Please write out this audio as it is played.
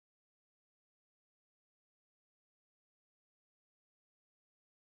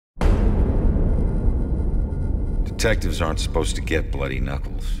Detectives aren't supposed to get bloody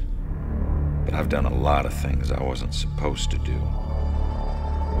knuckles. But I've done a lot of things I wasn't supposed to do.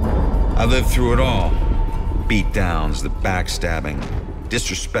 I lived through it all. Beatdowns, the backstabbing,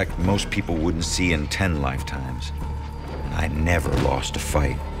 disrespect most people wouldn't see in 10 lifetimes. And I never lost a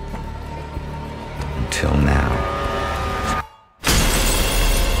fight. Until now.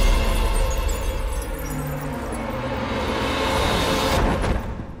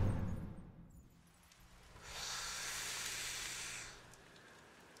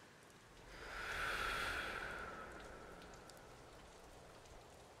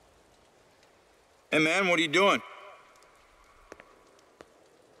 Hey man, what are you doing?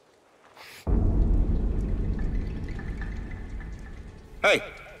 Hey!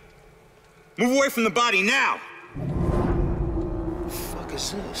 Move away from the body now! What the fuck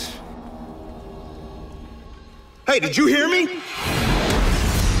is this? Hey, did you hear me?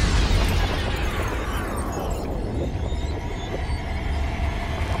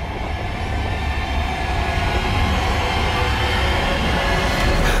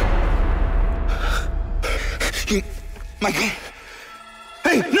 My God.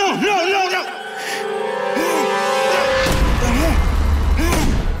 Hey, no, no, no, no!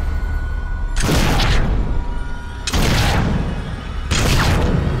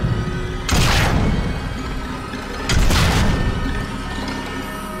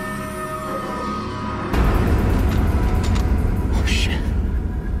 Oh, shit.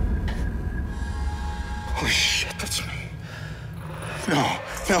 Oh, shit, that's me. No,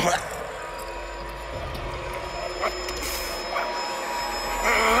 no.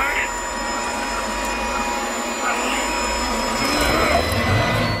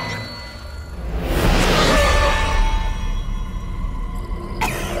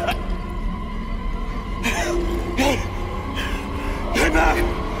 Get back!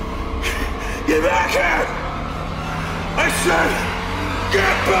 Get back here! I said,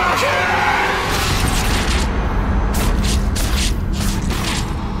 get back here!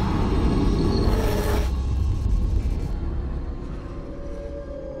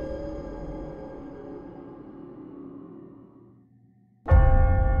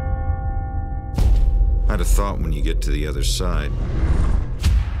 I'd have thought when you get to the other side,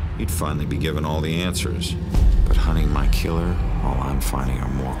 you'd finally be given all the answers. But hunting my killer, all I'm finding are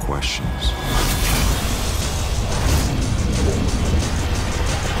more questions.